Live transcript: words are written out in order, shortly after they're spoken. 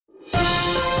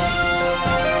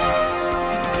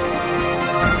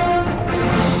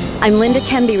I'm Linda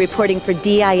Kemby reporting for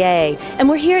DIA, and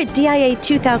we're here at DIA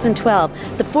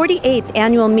 2012, the 48th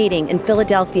annual meeting in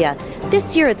Philadelphia.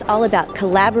 This year it's all about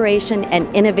collaboration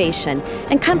and innovation,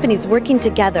 and companies working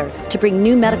together to bring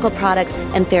new medical products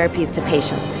and therapies to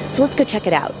patients. So let's go check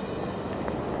it out.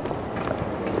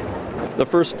 The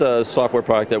first software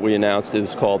product that we announced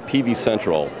is called PV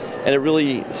Central, and it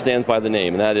really stands by the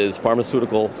name, and that is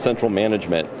Pharmaceutical Central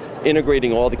Management,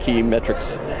 integrating all the key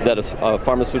metrics that a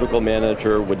pharmaceutical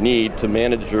manager would need to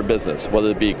manage their business,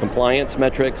 whether it be compliance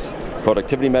metrics,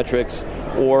 productivity metrics,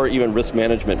 or even risk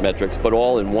management metrics, but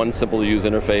all in one simple to use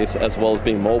interface, as well as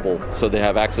being mobile, so they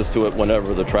have access to it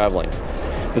whenever they're traveling.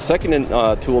 The second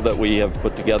tool that we have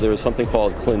put together is something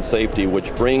called Clin Safety,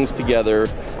 which brings together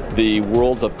the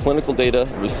worlds of clinical data,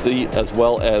 receipt, as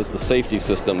well as the safety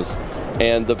systems.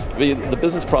 And the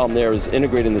business problem there is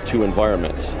integrating the two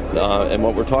environments. And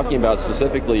what we're talking about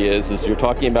specifically is you're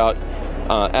talking about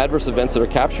adverse events that are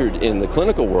captured in the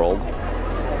clinical world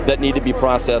that need to be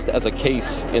processed as a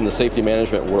case in the safety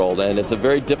management world. And it's a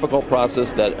very difficult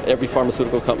process that every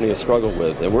pharmaceutical company has struggled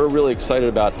with. And we're really excited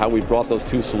about how we brought those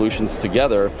two solutions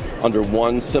together under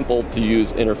one simple to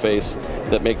use interface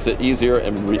that makes it easier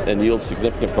and yields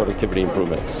significant productivity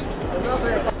improvements.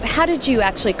 How did you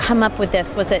actually come up with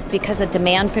this? Was it because of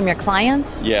demand from your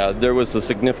clients? Yeah, there was a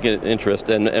significant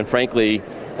interest and frankly,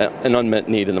 an unmet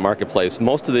need in the marketplace.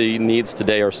 Most of the needs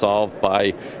today are solved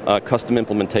by custom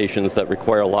implementations that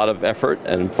require a lot of effort,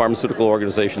 and pharmaceutical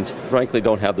organizations frankly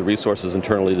don't have the resources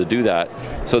internally to do that.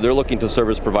 So they're looking to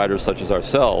service providers such as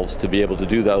ourselves to be able to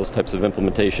do those types of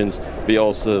implementations, be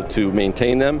also to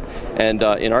maintain them, and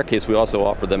in our case we also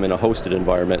offer them in a hosted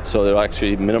environment, so it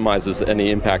actually minimizes any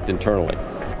impact internally.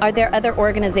 Are there other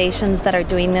organizations that are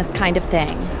doing this kind of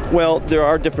thing? Well, there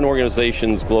are different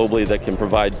organizations globally that can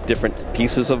provide different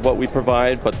pieces of what we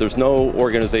provide, but there's no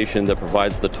organization that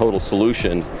provides the total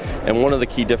solution. And one of the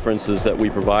key differences that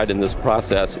we provide in this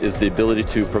process is the ability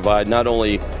to provide not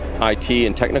only IT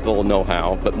and technical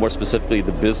know-how, but more specifically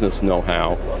the business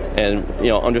know-how, and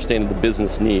understanding the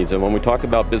business needs. And when we talk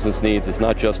about business needs, it's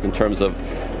not just in terms of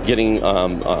getting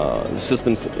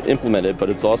systems implemented, but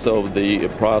it's also the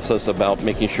process about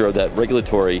making sure that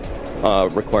regulatory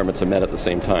requirements are met at the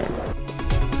same time.